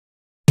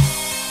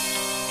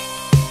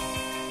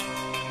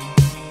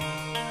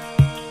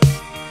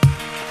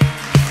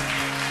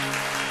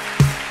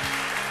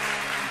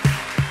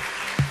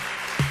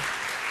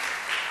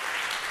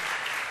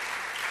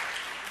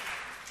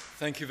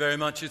Thank you very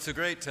much. It's a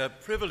great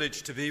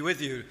privilege to be with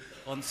you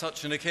on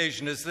such an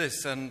occasion as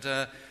this, and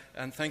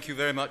thank you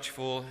very much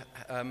for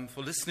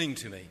listening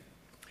to me.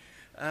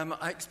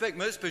 I expect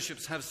most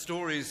bishops have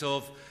stories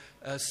of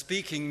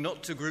speaking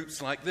not to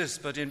groups like this,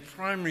 but in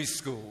primary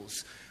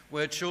schools,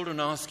 where children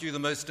ask you the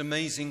most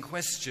amazing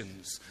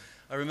questions.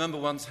 I remember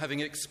once having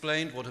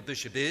explained what a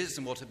bishop is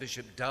and what a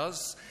bishop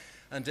does,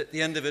 and at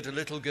the end of it, a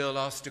little girl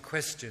asked a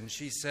question.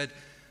 She said,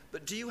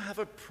 "But do you have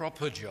a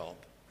proper job?"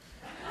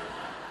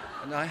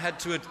 And I had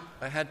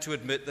to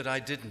admit that I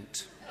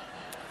didn't.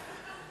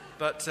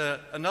 But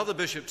another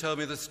bishop told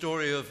me the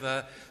story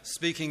of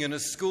speaking in a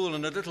school,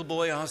 and a little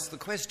boy asked the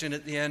question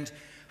at the end,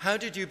 "How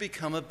did you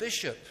become a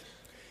bishop?"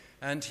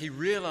 And he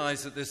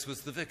realized that this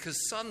was the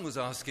vicar's son was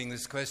asking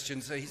this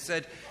question, so he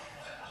said,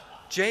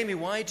 "Jamie,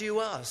 why do you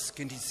ask?"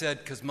 And he said,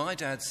 "Because my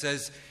dad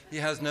says he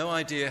has no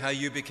idea how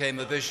you became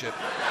a bishop."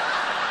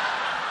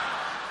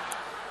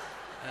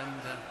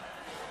 And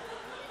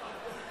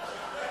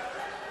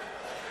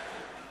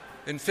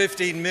in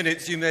 15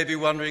 minutes, you may be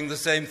wondering the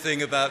same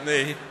thing about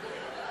me.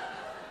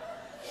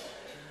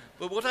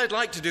 But what I'd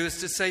like to do is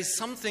to say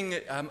something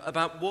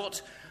about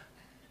what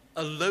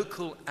a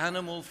local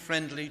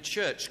animal-friendly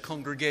church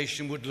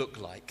congregation would look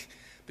like.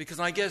 Because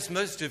I guess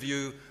most of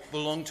you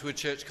belong to a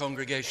church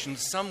congregation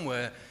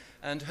somewhere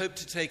and hope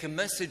to take a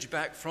message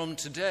back from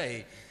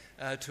today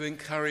to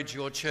encourage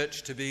your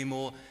church to be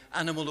more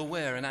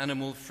animal-aware and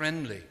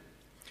animal-friendly.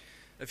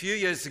 A few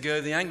years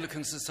ago, the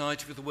Anglican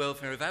Society for the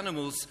Welfare of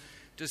Animals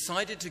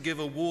decided to give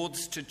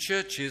awards to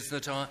churches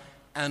that are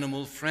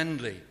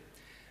animal-friendly.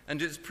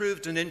 And it's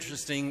proved an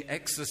interesting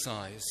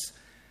exercise.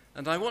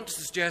 And I want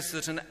to suggest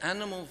that an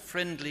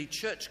animal-friendly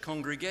church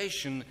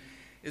congregation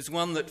is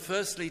one that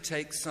firstly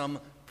takes some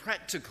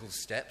practical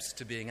steps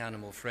to being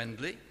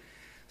animal-friendly.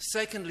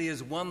 Secondly,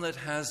 is one that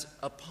has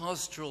a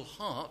pastoral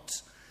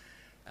heart,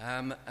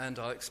 and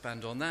I'll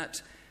expand on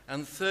that.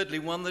 And thirdly,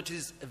 one that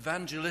is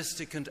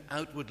evangelistic and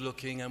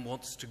outward-looking and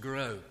wants to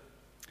grow.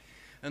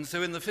 And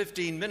so in the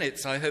 15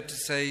 minutes, I hope to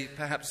say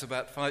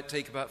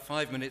take about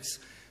 5 minutes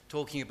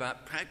talking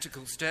about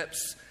practical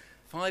steps,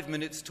 5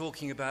 minutes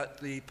talking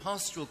about the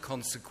pastoral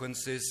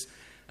consequences,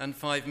 and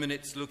 5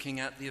 minutes looking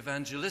at the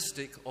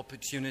evangelistic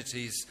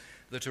opportunities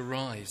that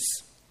arise.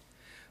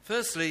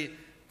 Firstly,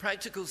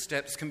 practical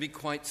steps can be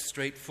quite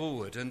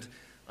straightforward, and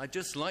I'd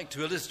just like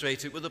to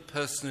illustrate it with a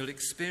personal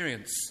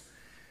experience.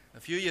 A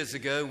few years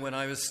ago, when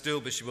I was still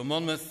Bishop of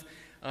Monmouth,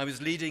 I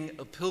was leading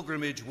a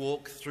pilgrimage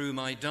walk through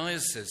my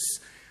diocese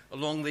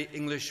along the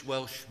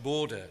English-Welsh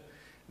border,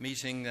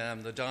 meeting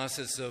the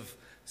Diocese of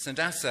St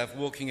Asaph,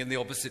 walking in the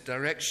opposite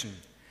direction.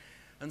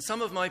 And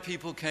some of my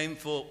people came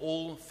for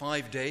all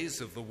 5 days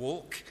of the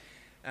walk,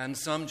 and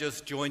some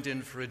just joined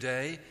in for a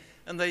day,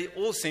 and they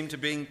all seemed to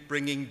be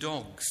bringing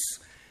dogs.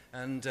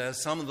 And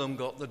some of them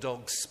got the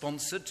dogs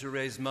sponsored to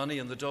raise money,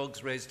 and the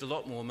dogs raised a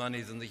lot more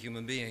money than the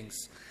human beings.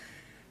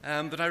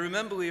 But I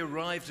remember we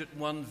arrived at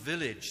one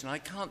village, and I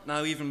can't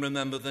now even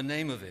remember the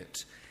name of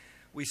it.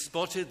 We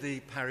spotted the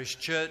parish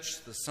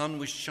church, the sun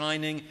was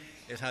shining,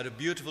 it had a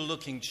beautiful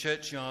looking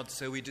churchyard,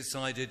 so we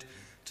decided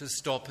to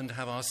stop and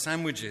have our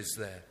sandwiches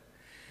there.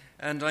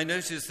 And I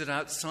noticed that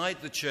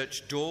outside the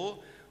church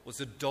door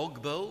was a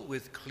dog bowl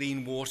with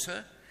clean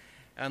water,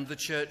 and the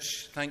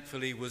church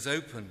thankfully was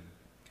open.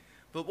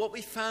 But what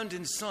we found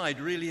inside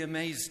really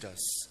amazed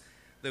us.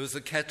 There was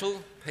a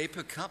kettle,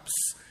 paper cups,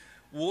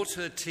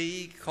 water,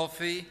 tea,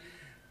 coffee,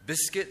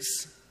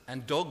 biscuits,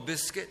 and dog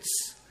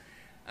biscuits,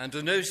 and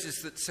a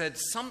notice that said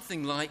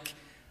something like,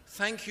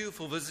 "Thank you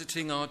for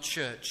visiting our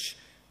church,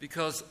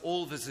 because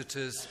all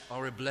visitors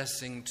are a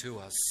blessing to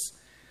us.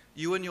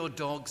 You and your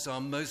dogs are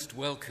most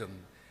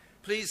welcome.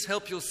 Please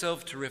help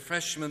yourself to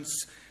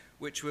refreshments,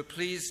 which we're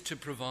pleased to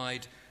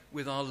provide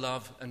with our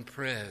love and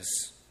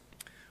prayers."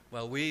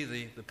 Well, we,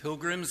 the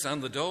pilgrims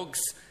and the dogs,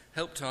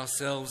 helped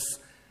ourselves,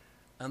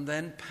 and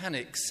then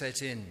panic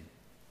set in.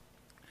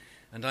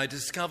 And I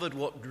discovered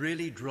what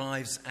really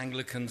drives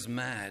Anglicans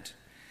mad,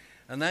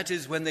 and that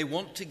is when they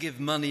want to give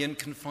money and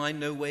can find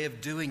no way of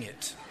doing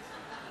it.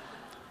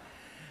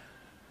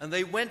 And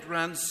they went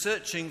round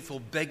searching for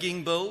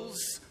begging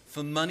bowls,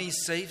 for money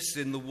safes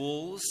in the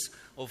walls,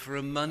 or for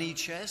a money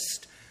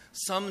chest.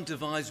 Some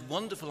devised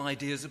wonderful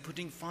ideas of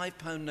putting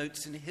 £5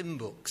 notes in hymn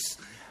books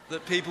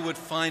that people would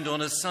find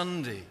on a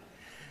Sunday.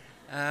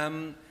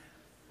 And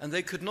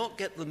they could not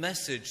get the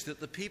message that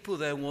the people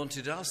there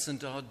wanted us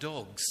and our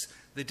dogs.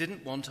 They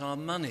didn't want our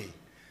money.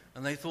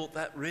 And they thought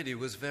that really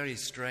was very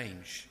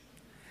strange.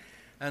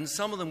 And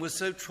some of them were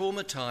so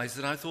traumatized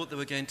that I thought they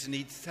were going to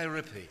need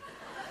therapy.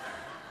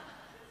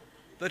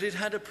 But it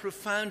had a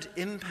profound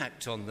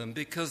impact on them,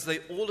 because they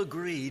all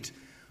agreed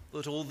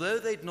that although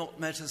they'd not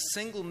met a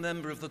single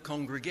member of the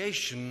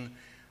congregation,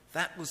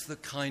 that was the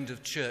kind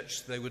of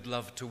church they would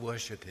love to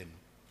worship in.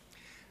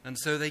 And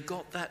so they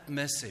got that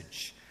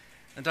message.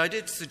 And I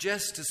did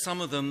suggest to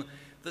some of them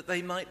that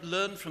they might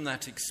learn from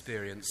that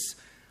experience.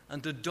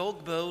 And a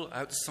dog bowl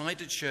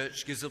outside a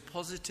church gives a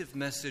positive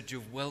message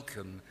of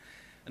welcome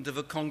and of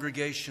a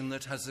congregation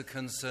that has a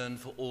concern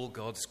for all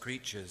God's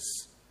creatures.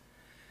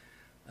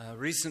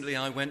 Recently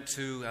I went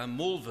to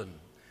Malvern.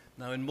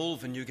 Now in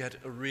Malvern you get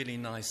a really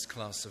nice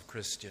class of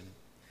Christian.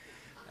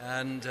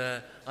 And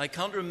I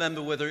can't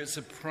remember whether it's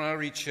a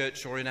priory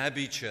church or an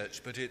abbey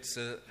church, but it's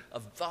a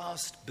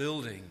vast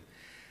building.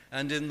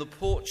 And in the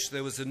porch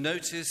there was a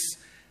notice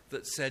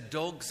that said,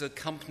 "Dogs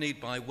accompanied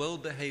by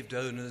well-behaved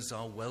owners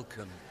are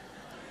welcome."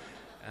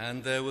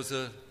 And there was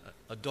a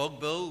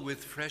dog bowl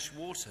with fresh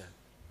water.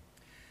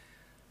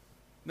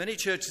 Many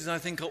churches, I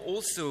think, are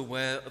also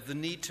aware of the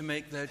need to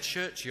make their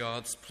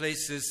churchyards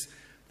places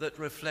that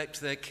reflect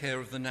their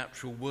care of the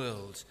natural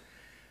world,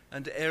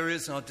 and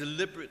areas are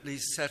deliberately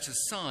set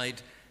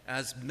aside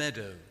as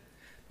meadow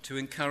to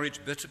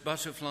encourage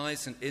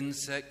butterflies and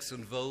insects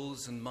and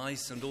voles and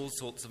mice and all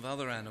sorts of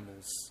other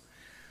animals.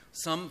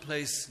 Some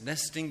place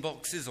nesting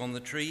boxes on the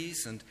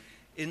trees and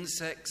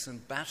insects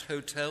and bat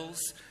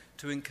hotels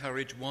to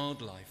encourage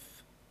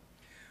wildlife.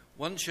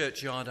 One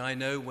churchyard I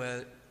know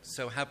where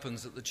so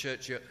happens that the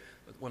churchyard,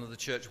 one of the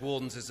church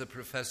wardens is a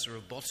professor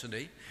of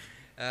botany,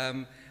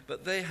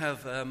 but they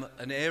have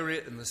an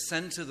area in the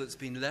centre that's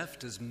been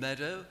left as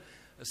meadow,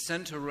 a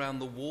centre around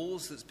the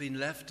walls that's been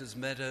left as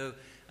meadow,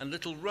 and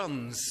little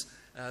runs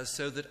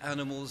so that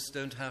animals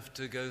don't have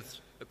to go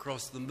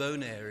across the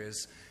mown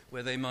areas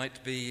where they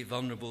might be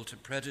vulnerable to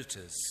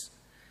predators.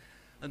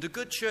 And a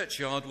good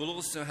churchyard will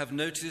also have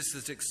notices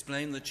that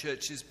explain the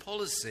church's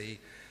policy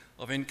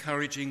of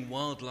encouraging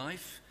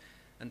wildlife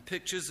and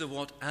pictures of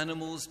what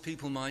animals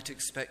people might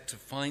expect to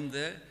find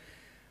there,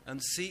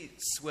 and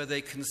seats where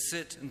they can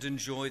sit and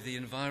enjoy the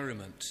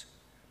environment.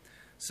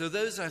 So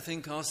those, I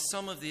think, are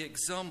some of the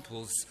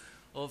examples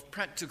of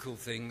practical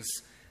things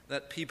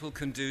that people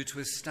can do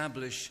to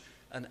establish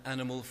an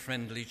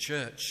animal-friendly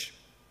church.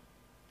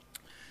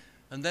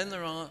 And then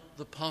there are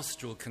the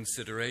pastoral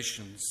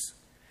considerations.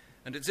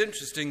 And it's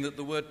interesting that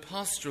the word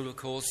pastoral, of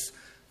course,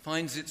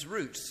 finds its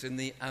roots in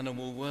the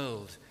animal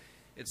world.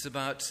 It's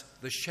about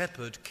the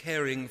shepherd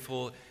caring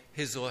for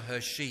his or her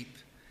sheep.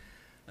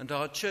 And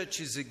our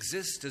churches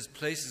exist as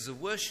places of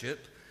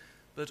worship,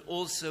 but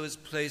also as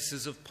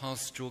places of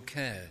pastoral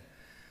care.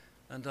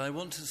 And I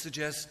want to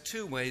suggest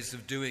two ways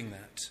of doing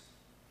that.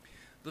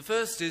 The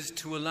first is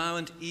to allow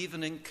and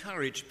even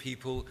encourage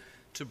people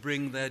to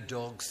bring their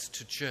dogs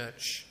to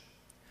church.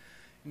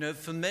 You know,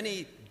 for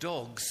many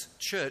dogs,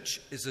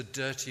 church is a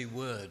dirty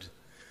word.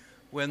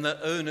 When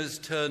the owners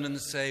turn and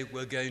say,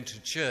 "We're going to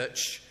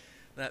church,"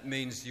 that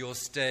means you're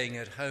staying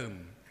at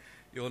home.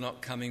 You're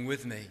not coming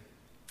with me.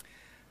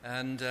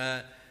 And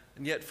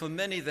yet for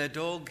many, their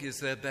dog is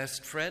their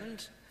best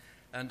friend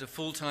and a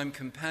full-time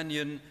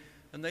companion,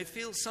 and they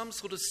feel some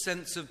sort of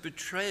sense of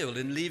betrayal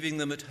in leaving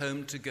them at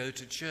home to go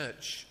to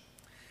church.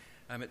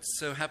 It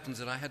so happens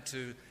that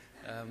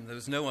there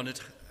was no one at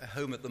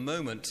home at the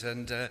moment,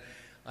 and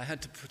I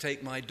had to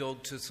take my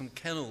dog to some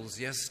kennels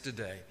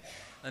yesterday.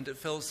 And it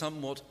felt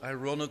somewhat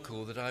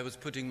ironical that I was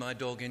putting my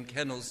dog in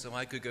kennels so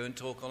I could go and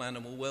talk on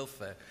animal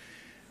welfare.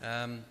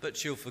 But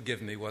she'll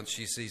forgive me once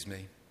she sees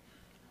me.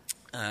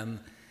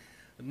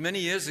 Many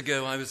years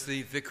ago, I was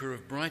the vicar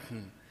of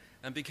Brighton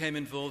and became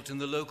involved in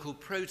the local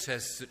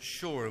protests at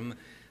Shoreham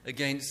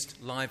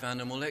against live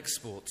animal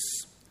exports.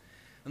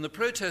 And the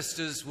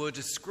protesters were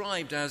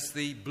described as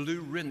the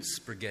Blue Rinse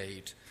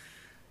Brigade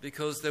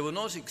because they were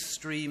not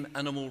extreme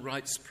animal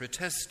rights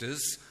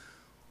protesters,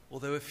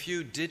 although a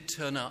few did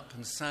turn up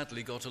and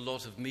sadly got a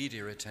lot of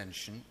media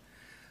attention.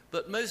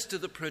 But most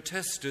of the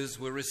protesters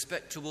were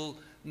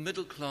respectable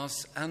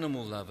middle-class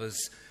animal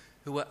lovers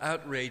who were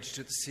outraged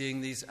at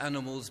seeing these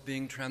animals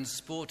being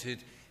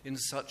transported in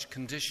such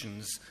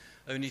conditions,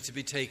 only to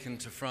be taken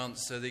to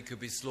France so they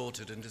could be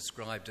slaughtered and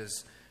described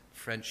as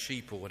French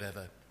sheep or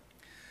whatever.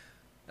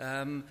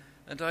 And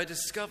I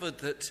discovered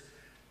that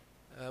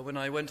when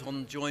I went on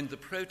and joined the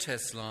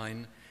protest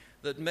line,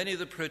 that many of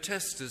the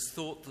protesters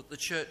thought that the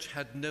church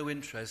had no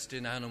interest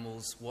in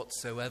animals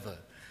whatsoever.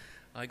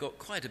 I got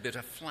quite a bit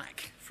of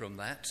flack from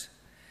that.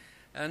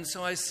 And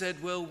so I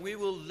said, well, we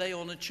will lay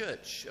on a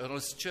church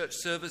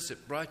service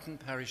at Brighton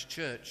Parish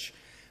Church,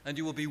 and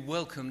you will be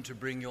welcome to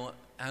bring your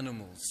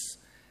animals.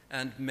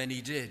 And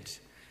many did.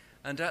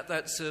 And at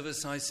that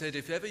service I said,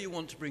 if ever you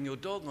want to bring your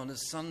dog on a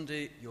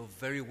Sunday, you're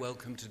very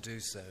welcome to do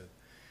so.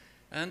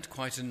 And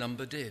quite a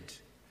number did.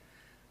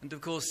 And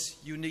of course,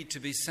 you need to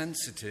be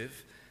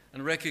sensitive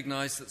and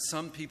recognize that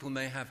some people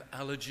may have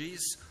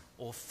allergies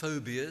or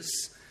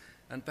phobias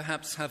and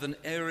perhaps have an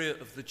area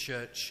of the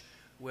church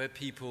where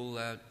people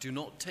do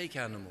not take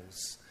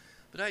animals.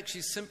 But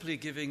actually simply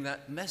giving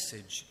that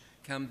message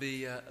can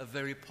be a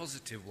very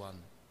positive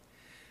one.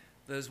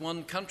 There's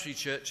one country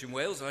church in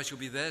Wales. I shall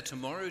be there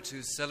tomorrow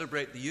to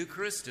celebrate the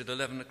Eucharist at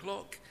 11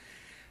 o'clock.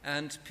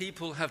 And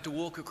people have to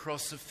walk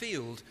across a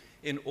field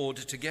in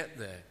order to get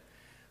there.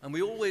 And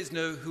we always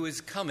know who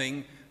is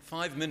coming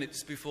 5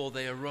 minutes before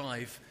they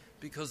arrive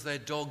because their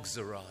dogs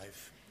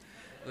arrive.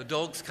 The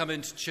dogs come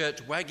into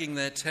church wagging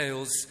their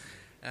tails,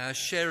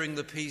 sharing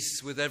the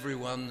peace with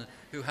everyone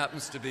who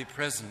happens to be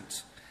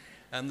present.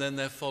 And then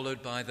they're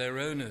followed by their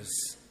owners.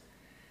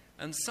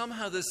 And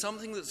somehow there's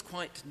something that's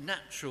quite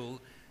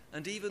natural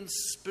and even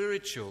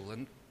spiritual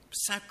and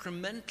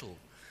sacramental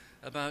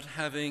about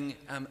having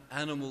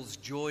animals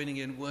joining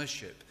in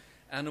worship,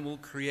 animal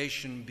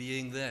creation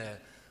being there,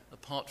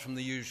 apart from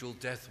the usual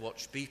death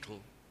watch beetle.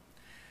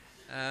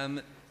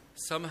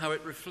 Somehow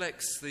it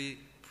reflects the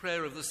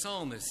prayer of the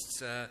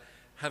psalmists,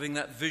 having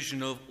that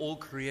vision of all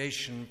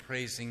creation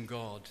praising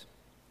God.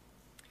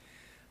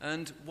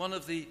 And one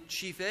of the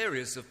chief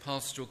areas of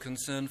pastoral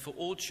concern for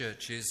all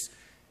churches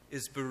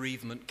is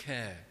bereavement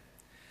care.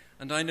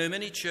 And I know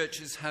many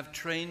churches have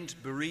trained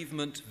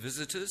bereavement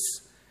visitors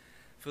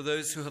for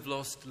those who have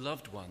lost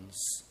loved ones.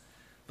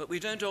 But we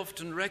don't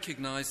often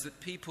recognize that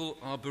people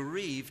are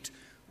bereaved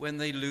when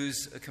they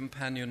lose a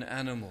companion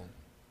animal.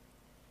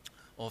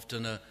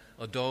 Often a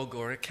dog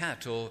or a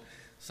cat, or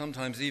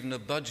sometimes even a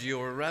budgie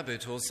or a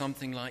rabbit or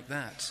something like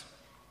that.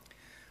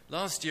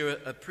 Last year,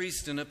 a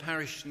priest in a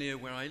parish near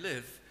where I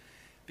live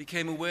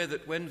became aware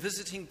that when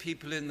visiting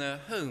people in their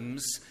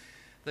homes,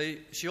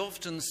 she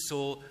often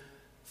saw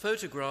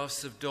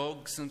photographs of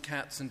dogs and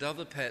cats and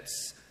other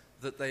pets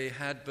that they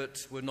had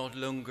but were not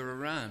longer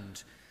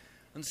around.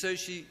 And so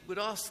she would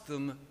ask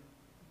them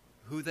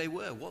who they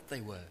were, what they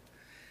were.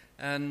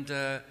 And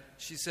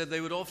she said they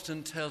would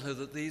often tell her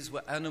that these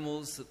were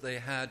animals that they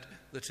had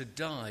that had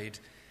died.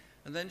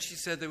 And then she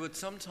said they would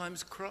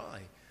sometimes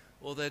cry,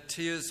 or their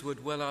tears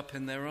would well up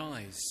in their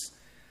eyes.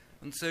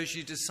 And so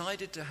she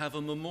decided to have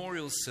a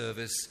memorial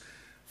service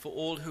for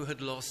all who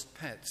had lost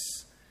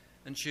pets.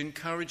 And she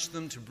encouraged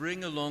them to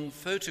bring along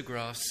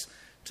photographs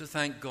to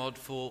thank God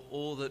for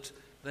all that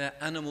their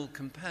animal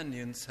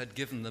companions had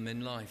given them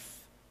in life.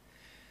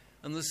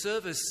 And the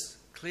service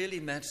clearly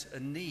met a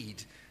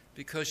need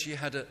because she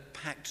had a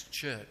packed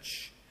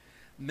church.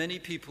 Many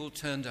people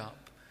turned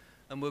up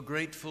and were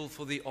grateful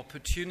for the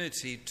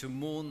opportunity to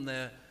mourn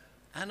their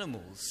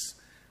animals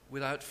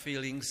without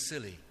feeling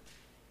silly.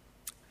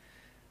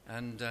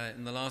 And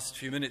in the last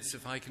few minutes,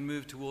 if I can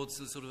move towards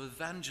the sort of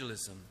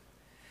evangelism,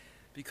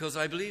 because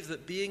I believe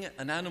that being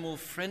an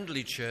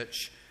animal-friendly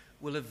church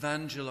will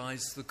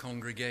evangelize the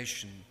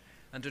congregation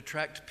and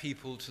attract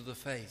people to the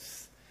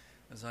faith.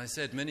 As I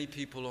said, many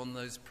people on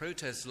those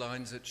protest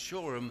lines at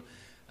Shoreham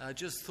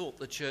just thought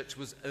the church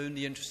was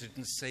only interested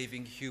in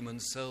saving human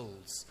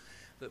souls,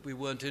 that we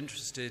weren't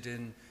interested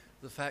in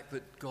the fact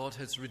that God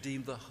has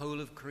redeemed the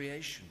whole of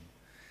creation.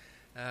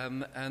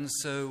 And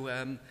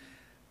so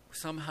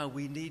somehow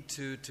we need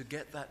to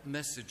get that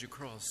message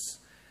across.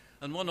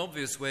 And one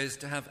obvious way is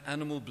to have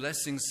animal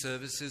blessing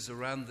services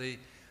around the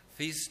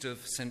feast of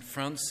St.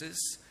 Francis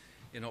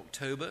in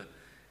October.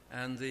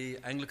 And the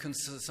Anglican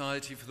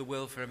Society for the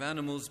Welfare of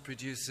Animals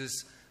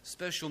produces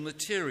special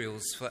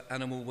materials for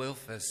Animal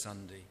Welfare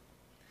Sunday.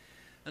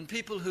 And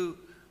people who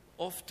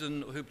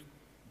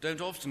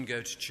don't often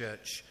go to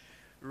church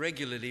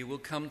regularly will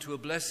come to a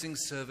blessing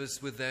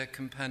service with their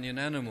companion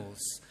animals.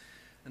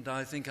 And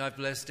I think I've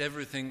blessed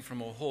everything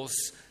from a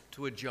horse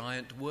to a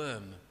giant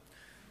worm.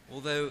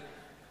 Although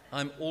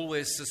I'm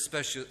always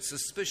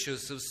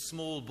suspicious of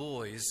small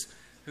boys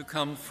who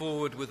come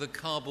forward with a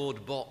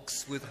cardboard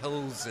box with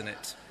holes in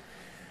it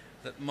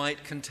that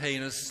might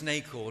contain a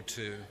snake or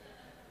two.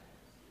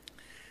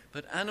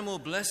 But animal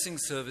blessing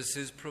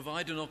services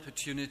provide an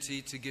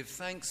opportunity to give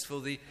thanks for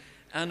the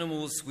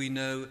animals we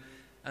know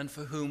and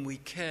for whom we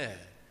care.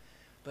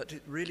 But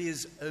it really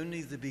is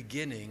only the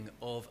beginning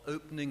of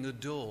opening a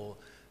door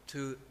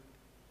to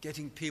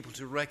getting people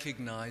to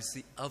recognize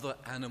the other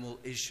animal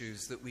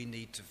issues that we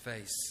need to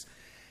face.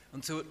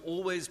 And so it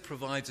always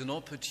provides an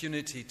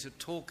opportunity to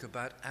talk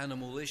about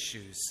animal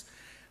issues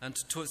and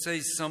to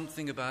say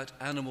something about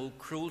animal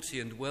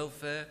cruelty and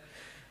welfare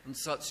and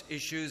such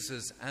issues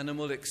as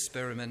animal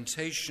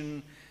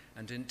experimentation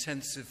and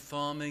intensive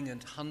farming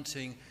and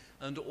hunting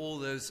and all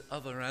those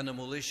other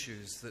animal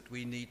issues that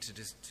we need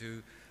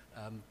to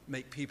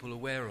make people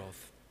aware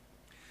of.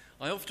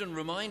 I often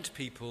remind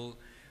people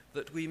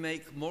that we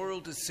make moral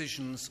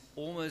decisions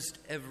almost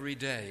every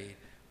day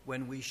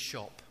when we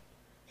shop.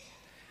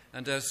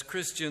 And as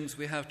Christians,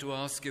 we have to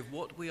ask if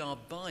what we are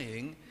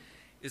buying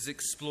is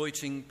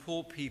exploiting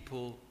poor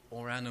people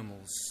or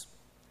animals,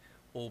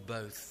 or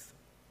both.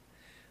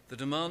 The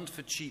demand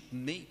for cheap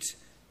meat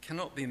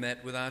cannot be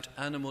met without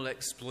animal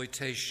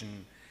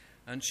exploitation,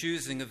 and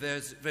choosing a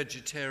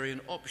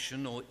vegetarian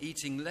option or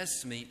eating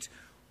less meat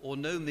or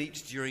no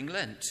meat during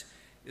Lent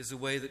is a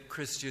way that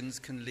Christians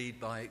can lead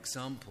by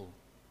example.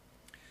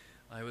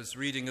 I was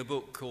reading a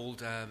book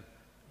called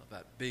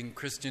about being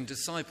Christian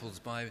disciples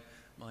by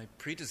my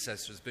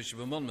predecessor as Bishop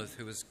of Monmouth,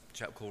 who was a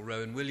chap called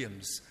Rowan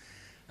Williams.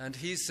 And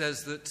he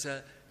says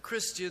that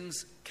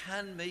Christians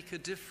can make a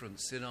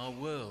difference in our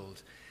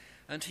world.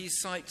 And he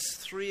cites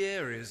three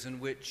areas in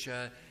which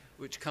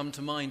come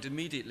to mind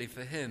immediately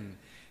for him.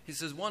 He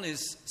says one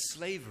is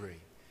slavery,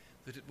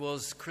 that it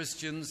was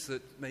Christians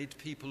that made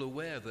people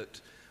aware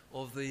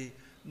of the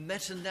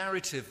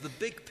meta-narrative, the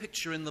big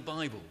picture in the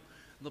Bible.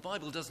 The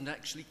Bible doesn't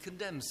actually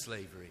condemn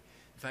slavery.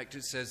 In fact,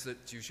 it says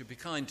that you should be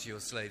kind to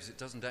your slaves. It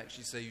doesn't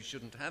actually say you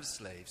shouldn't have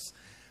slaves.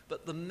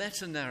 But the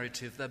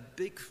meta-narrative, the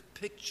big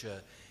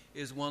picture,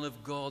 is one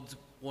of God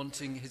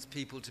wanting his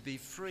people to be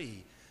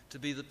free, to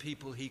be the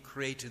people he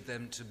created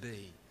them to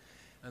be.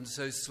 And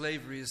so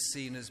slavery is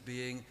seen as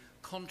being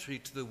contrary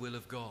to the will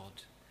of God.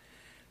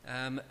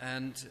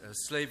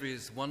 Slavery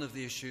is one of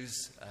the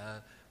issues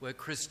where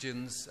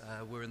Christians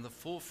were in the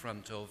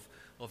forefront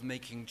of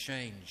making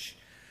change.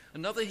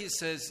 Another, he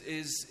says,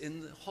 is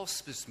in the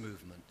hospice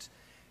movement.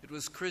 It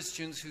was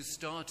Christians who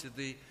started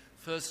the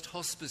first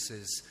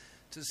hospices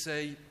to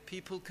say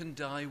people can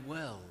die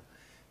well,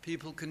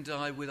 people can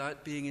die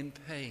without being in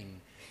pain,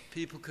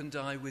 people can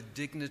die with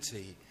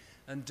dignity,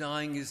 and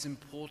dying is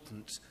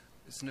important.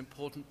 It's an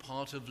important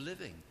part of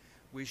living.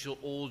 We shall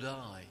all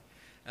die,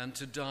 and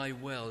to die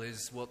well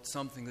is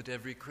something that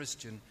every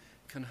Christian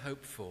can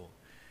hope for.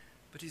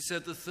 But he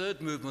said the third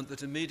movement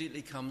that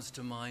immediately comes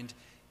to mind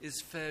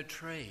is fair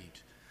trade,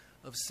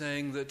 of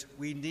saying that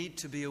we need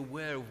to be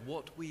aware of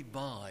what we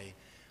buy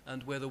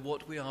and whether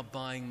what we are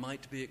buying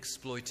might be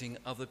exploiting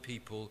other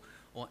people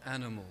or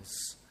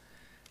animals.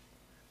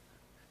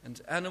 And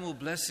animal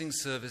blessing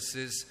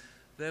services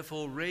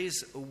therefore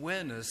raise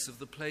awareness of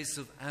the place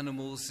of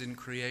animals in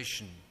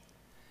creation.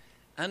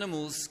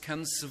 Animals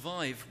can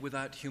survive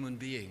without human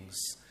beings,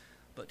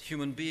 but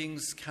human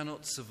beings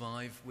cannot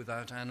survive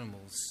without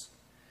animals.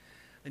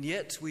 And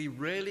yet we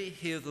rarely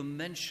hear them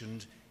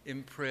mentioned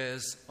in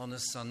prayers on a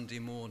Sunday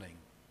morning.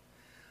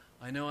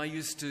 I know I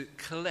used to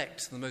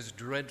collect the most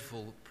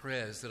dreadful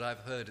prayers that I've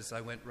heard as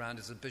I went round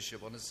as a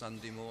bishop on a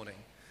Sunday morning.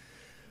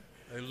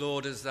 O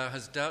Lord, as thou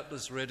hast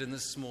doubtless read in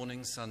this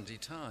morning's Sunday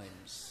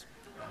Times.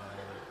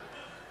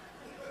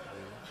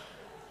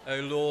 O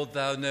Lord,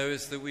 thou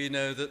knowest that we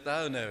know that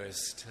thou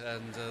knowest,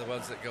 and the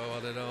ones that go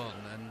on and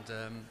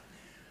on.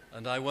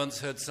 And I once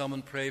heard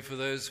someone pray for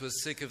those who are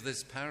sick of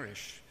this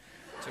parish,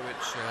 to which...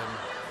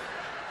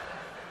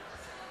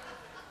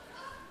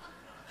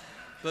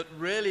 But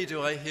rarely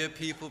do I hear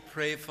people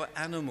pray for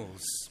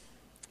animals.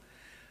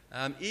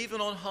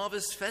 Even on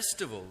Harvest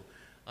Festival,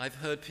 I've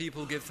heard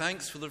people give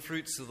thanks for the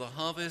fruits of the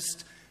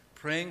harvest,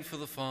 praying for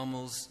the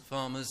farmers,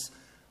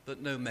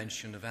 but no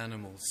mention of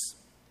animals.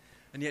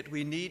 And yet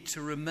we need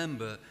to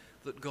remember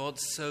that God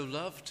so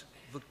loved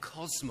the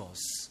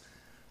cosmos.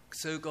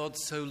 God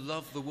so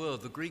loved the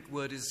world. The Greek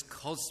word is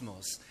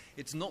cosmos.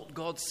 It's not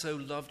God so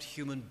loved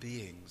human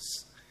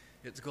beings.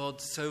 It's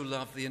God so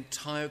loved the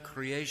entire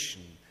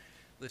creation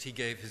that he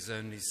gave his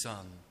only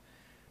Son.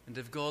 And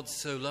if God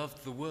so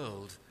loved the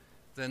world,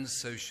 then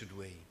so should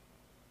we.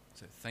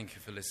 So thank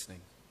you for listening.